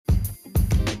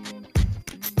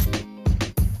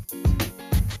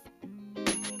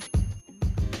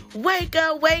Wake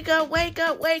up, wake up, wake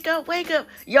up, wake up, wake up.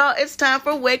 Y'all, it's time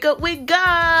for Wake Up with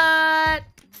God.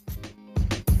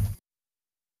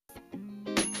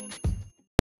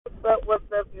 What's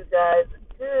up, you guys?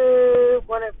 Good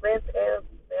morning, friends and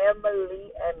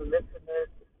family and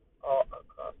listeners all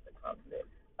across the continent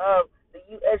of the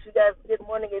U.S. You guys, good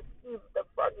morning. Excuse the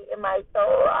froggy in my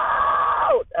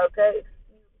throat. Okay,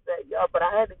 excuse that, y'all, but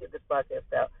I had to get this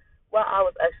podcast out while I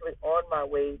was actually on my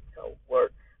way to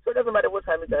work. So it doesn't matter what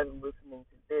time you guys are listening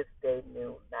to this, day,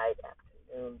 noon, night,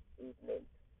 afternoon, evening,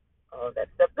 all that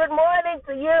stuff. Good morning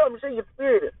to you. I'm sure your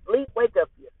spirit is asleep. Wake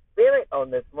up your spirit on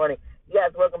this morning. You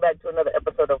guys, welcome back to another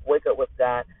episode of Wake Up with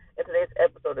God. And today's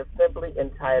episode is simply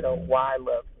entitled, Why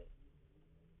Love Me?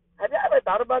 Have you ever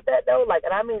thought about that, though?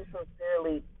 And I mean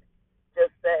sincerely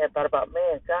just sat and thought about,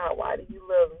 man, God, why do you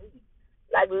love me?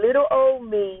 Like little old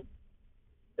me,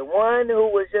 the one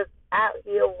who was just out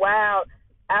here wild,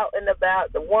 out and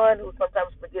about, the one who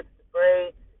sometimes forgets to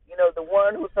pray, the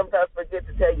one who sometimes forgets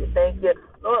to tell you thank you.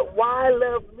 Lord, why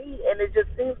love me? And it just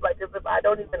seems like as if I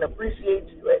don't even appreciate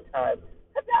you at times.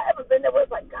 Have y'all ever been there where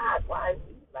it's like, God, why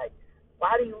me?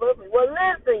 Why do you love me? Well,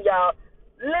 listen, y'all.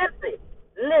 Listen.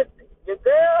 Your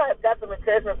girl has got some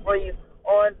encouragement for you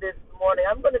on this morning.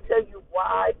 I'm going to tell you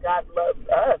why God loves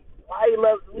us, why he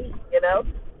loves me,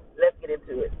 Let's get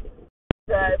into it.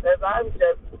 Guys, as I'm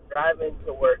just driving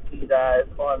to work, you guys,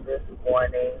 on this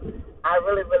morning, I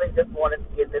really just wanted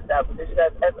to get this out because you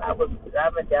guys, as I was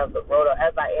driving down the road, or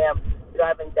as I am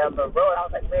driving down the road, I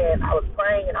was like, man, I was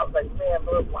praying and I was like, man,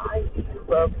 Lord, why do you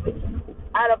love me?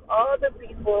 Out of all the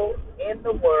people in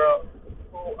the world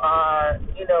who are,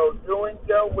 doing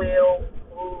your will,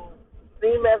 who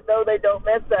seem as though they don't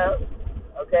mess up,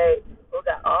 okay, who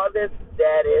got all this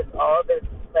status, all this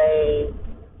fame,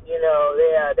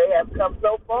 they have come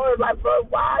so far. Like, bro,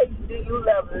 why do you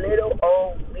love little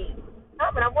old me? I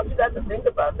want you guys to think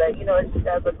about that, as you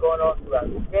guys are going on throughout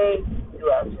the day,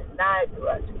 throughout your night,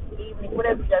 throughout your evening,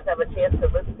 whenever you guys have a chance to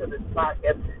listen to this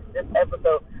podcast, this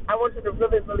episode, I want you to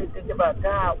really think about,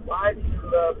 God, why do you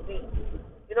love me?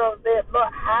 You know what I'm saying?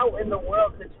 Lord, how in the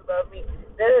world could you love me?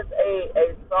 There is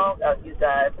a song out, you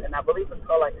guys, and I believe it's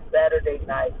called, Saturday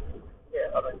Night. Here,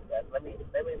 hold on, you guys. Let me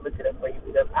look it up for you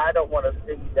because I don't want to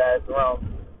steer you guys wrong.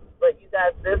 But, you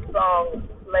guys, this song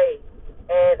plays.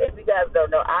 And if you guys don't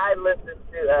know, I listened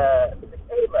to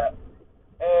Caleb,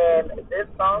 and this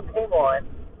song came on,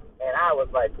 and I was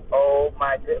like, oh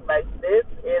my goodness, this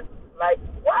is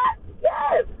what?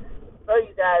 Yes. So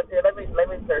you guys, here, let me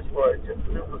search for it, just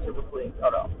super quick.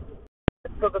 Hold on.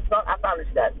 So the song, I found it,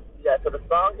 you guys. So the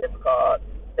song is called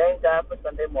 "Thank God for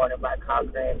Sunday Morning" by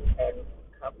Cochran and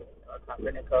Company, or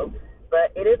Cochran and Co.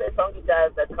 But it is a song, you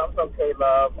guys, that comes from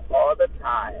K-Love all the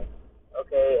time.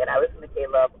 Okay, and I listen to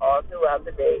K-Love all throughout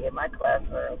the day in my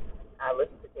classroom. I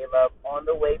listen to K-Love on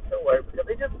the way to work because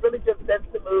it just really just sets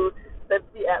the mood, sets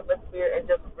the atmosphere, and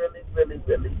just really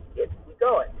gets me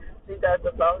going. So you guys,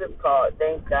 the song is called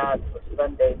 "Thank God for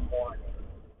Sunday Morning."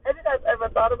 Have you guys ever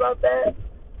thought about that?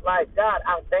 Like, God,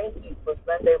 I thank you for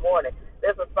Sunday morning.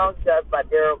 There's a song, you guys, by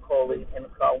Daryl Coley, and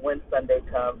it's called "When Sunday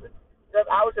Comes." Because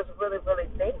I was just really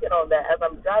thinking on that as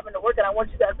I'm driving to work, and I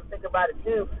want you guys to think about it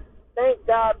too. Thank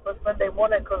God for Sunday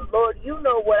morning, because, Lord, you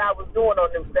know what I was doing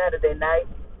on them Saturday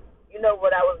nights. You know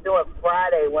what I was doing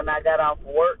Friday when I got off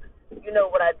work. You know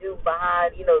what I do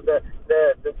behind,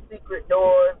 the secret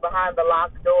doors, behind the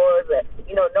locked doors that,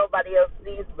 nobody else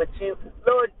sees but you.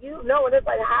 Lord, you know, and it's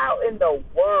like, how in the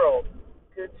world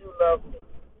could you love me?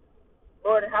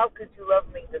 Lord, how could you love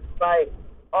me despite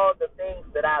all the things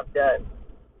that I've done?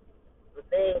 The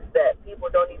things that people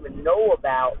don't even know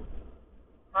about.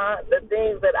 The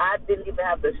things that I didn't even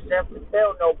have the strength to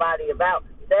tell nobody about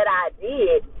that I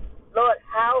did. Lord,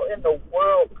 how in the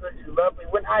world could you love me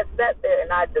when I sat there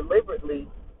and I deliberately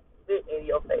spit in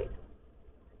your face?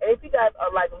 And if you guys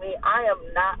are like me, I am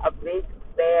not a big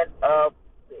fan of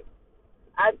spit.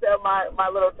 I tell my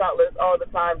little toddlers all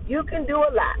the time, you can do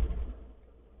a lot.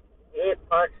 Hit,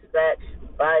 punch, scratch,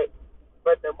 bite.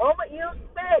 But the moment you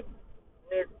spit,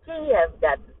 Miss Key has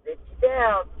got to sit you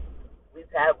down. We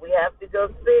have to go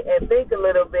sit and think a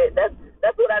little bit. That's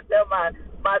what I tell my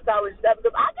toddlers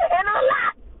because I can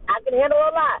handle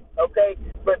a lot. Okay?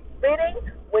 But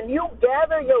spitting, when you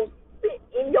gather your spit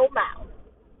in your mouth,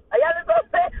 y'all just what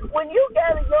I'm saying? When you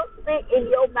gather your spit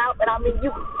in your mouth, and I mean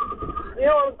you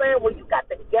know what I'm saying? When you got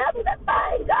to gather that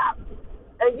thing up,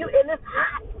 and it's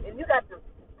hot, and you got to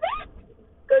spit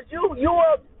because you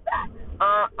upset.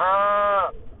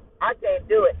 I can't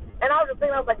do it. And I was just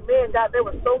thinking, I was like, man, God, there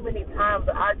were so many times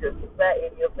that I just sat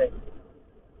in your face.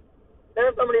 There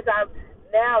are so many times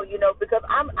now, because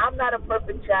I'm not a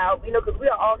perfect child, because we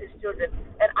are all his children.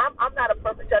 And I'm not a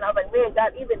perfect child. I was like, man,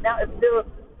 God, even now it's still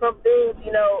some things,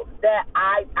 that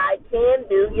I can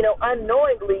do,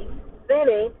 unknowingly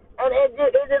sinning, and it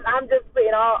just I'm just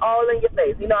spitting all in your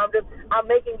face. I'm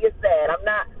making you sad. I'm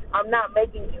not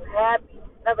making you happy.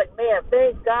 And I was like, man,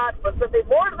 thank God for Sunday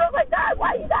mornings. I was like, God,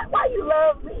 why you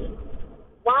love me?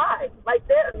 Why? Like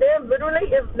there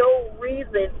literally is no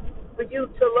reason for you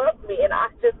to love me, and I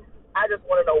just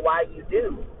want to know why you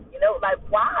do. Like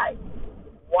why?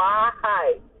 Why?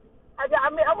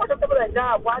 I want to tell that,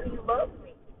 God, why do you love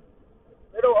me?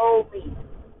 Little old me.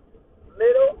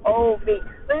 Little old me.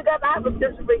 So you guys, I have a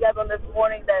scripture for you guys on this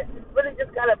morning that really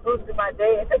just kind of boosted my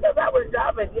day. And because I was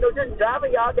driving, just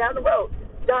driving y'all down the road.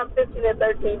 John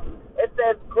 15:13, it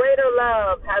says, greater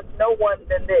love has no one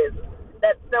than this,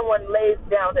 that someone lays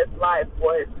down his life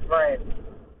for his friends.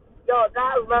 Y'all,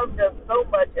 God loved us so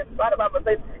much in spite of our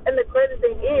mistakes. And the crazy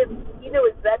thing is, he knew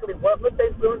exactly what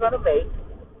mistakes we were going to make,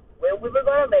 when we were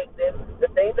going to make them, the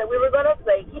things that we were going to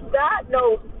say. God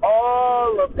knows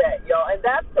all of that, y'all. And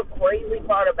that's the crazy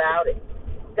part about it.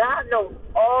 God knows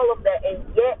all of that, and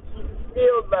yet he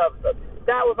still loves us.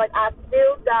 God was like, I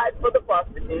still died for the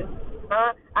prostitute.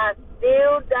 I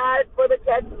still died for the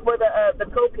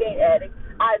cocaine addict.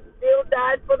 I still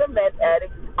died for the meth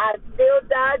addict. I still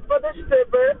died for the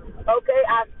stripper. Okay,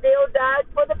 I still died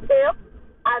for the pimp.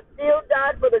 I still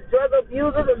died for the drug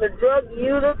abusers and the drug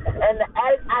users and the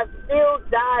addicts. I still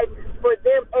died for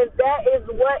them, and that is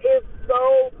what is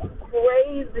so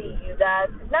crazy, you guys.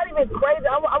 Not even crazy.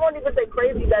 I won't even say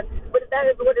crazy, you guys, but that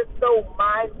is what is so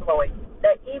mind-blowing,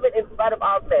 that even in spite of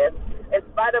our mess, in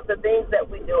spite of the things that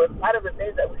we do, in spite of the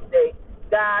things that we say,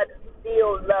 God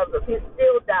still loves us. He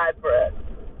still died for us.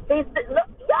 He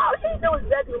knew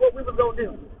exactly what we were going to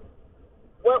do,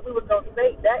 what we were going to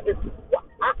say. That is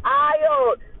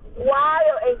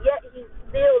wild, and yet he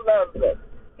still loves us.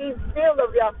 He still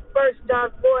loves y'all. 1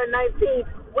 John 4:19.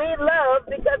 We love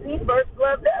because he first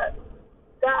loved us.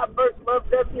 God first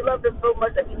loved us. He loved us so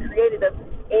much that he created us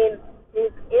in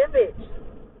his image.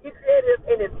 He created us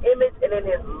in his image and in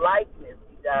his likeness,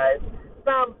 you guys.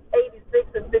 Psalm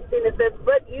 86:15, it says,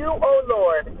 but you, O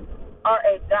Lord, are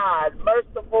a God,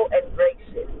 merciful and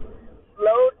gracious,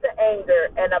 slow to anger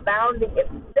and abounding in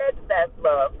steadfast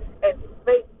love and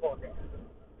faithfulness.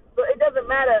 So it doesn't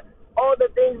matter all the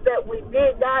things that we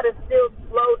did, God is still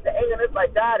slow to anger. It's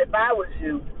like, God, if I was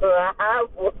you, I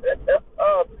would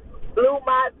have blew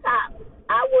my top.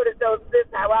 I would have told sis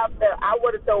how I felt. I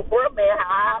would have told her man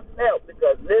how I felt.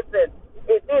 Because, listen,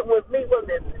 if it was me, well,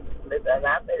 listen,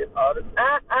 I say this all the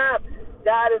time.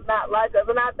 God is not like us.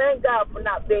 And I thank God for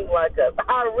not being like us.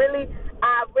 I really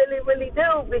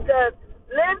do. Because,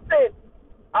 listen,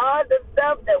 all the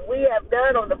stuff that we have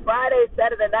done on the Friday,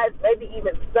 Saturday nights, maybe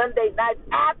even Sunday nights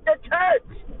after church,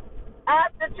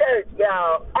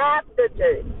 y'all, after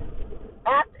church.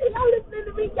 Y'all listening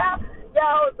to me, y'all?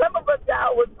 Y'all, some of us,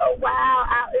 y'all, was so wild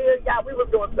out here, y'all. We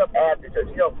was doing stuff after church.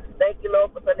 Thank you,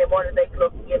 Lord, for Sunday morning. Thank you,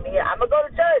 Lord, for getting me here. I'm going to go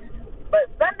to church. But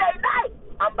Sunday night,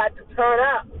 I'm about to turn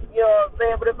up. You know what I'm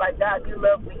saying? But it's like, God, you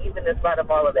love me even in spite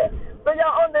of all of that. So,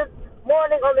 y'all, on this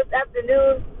morning, on this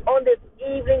afternoon, on this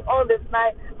evening, on this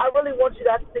night, I really want you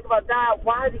guys to think about, God,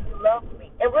 why do you love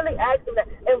me? And really ask him that.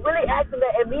 And really ask him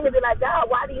that and mean to be like, God,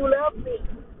 why do you love me?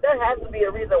 There has to be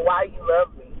a reason why you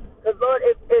love me. Because, Lord,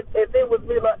 if it was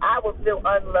me, Lord, I would feel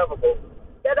unlovable.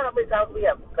 You know how many times we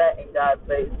have spat in God's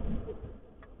face,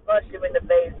 punched him in the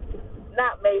face,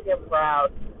 not made him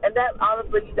proud. And that,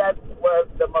 honestly, you guys, was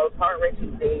the most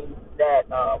heart-wrenching thing that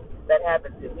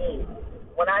happened to me.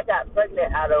 When I got pregnant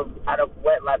out of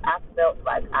wedlock, I felt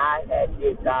like I had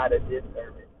did God a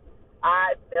disservice.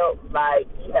 I felt like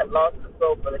he had lost the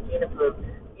soul for the kingdom. Because,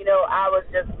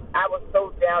 I was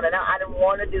so down, and I didn't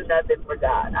want to do nothing for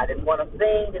God. I didn't want to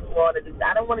sing,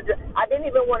 I didn't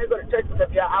even want to go to church because,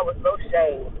 I was so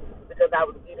ashamed because I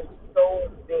was getting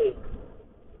so big.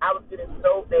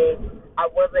 I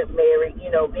wasn't married,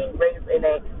 being raised in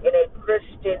a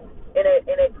Christian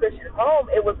home.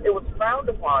 It was frowned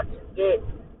upon to get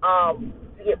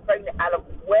pregnant out of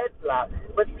wedlock.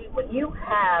 But see, when you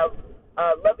have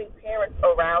loving parents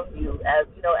around you, as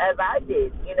I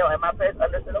did, and my parents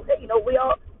understood, okay,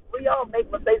 we all make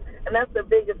mistakes, and that's the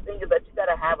biggest thing, is that you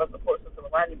gotta have a support system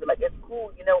around you. Be like, it's cool,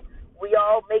 we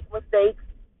all make mistakes.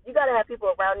 You gotta have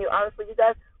people around you, honestly, you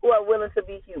guys, who are willing to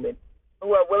be human,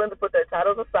 who are willing to put their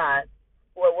titles aside,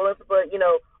 who are willing to put,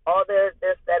 all their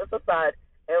status aside,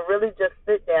 and really just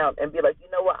sit down and be like,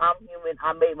 you know what, I'm human,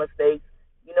 I made mistakes.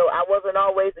 I wasn't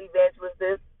always evangelist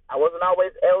this, I wasn't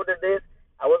always elder this,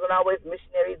 I wasn't always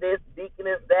missionary this,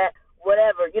 deaconess that,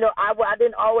 whatever. I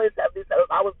didn't always have these titles.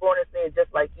 I was born in sin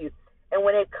just like you. And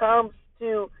when it comes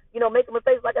to, making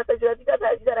mistakes, like I said, you guys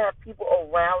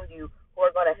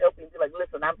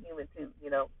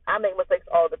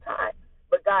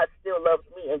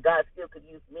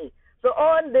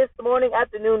morning,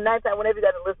 afternoon, nighttime, whenever you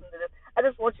guys are listening to this, I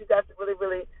just want you guys to really,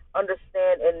 really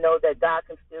understand and know that God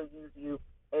can still use you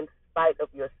in spite of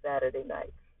your Saturday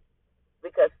night,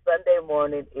 because Sunday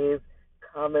morning is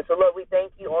coming. So, Lord, we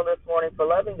thank you on this morning for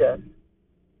loving us.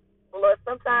 Lord,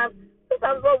 sometimes,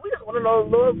 Lord, we just want to know,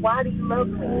 Lord, why do you love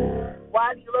me?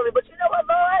 Why do you love me? But you know what,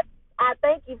 Lord? I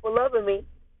thank you for loving me.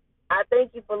 I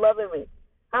thank you for loving me.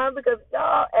 Because,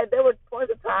 y'all, and there were points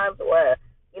of times where,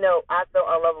 I felt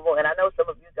unlovable. And I know some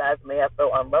of you guys may have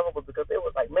felt unlovable because it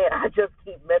was like, man, I just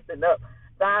keep messing up.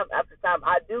 Time after time,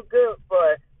 I do good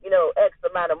for, X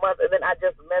amount of months, and then I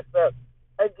just mess up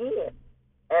again.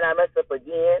 And I mess up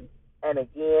again and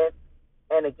again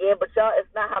and again. But, y'all,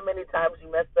 it's not how many times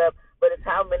you mess up, but it's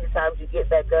how many times you get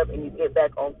back up and you get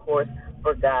back on course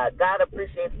for God. God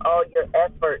appreciates all your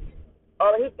efforts.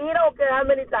 He don't care how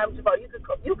many times you fall.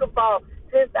 You can fall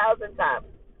 10,000 times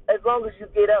as long as you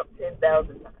get up 10,000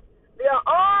 times. We are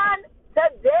on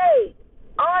today,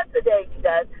 you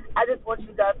guys. I just want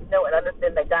you guys to know and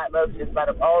understand that God loves you in spite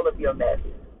of all of your mess.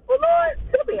 Well, Lord,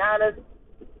 to be honest,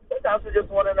 sometimes we just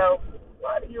want to know,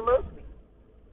 why do you love me?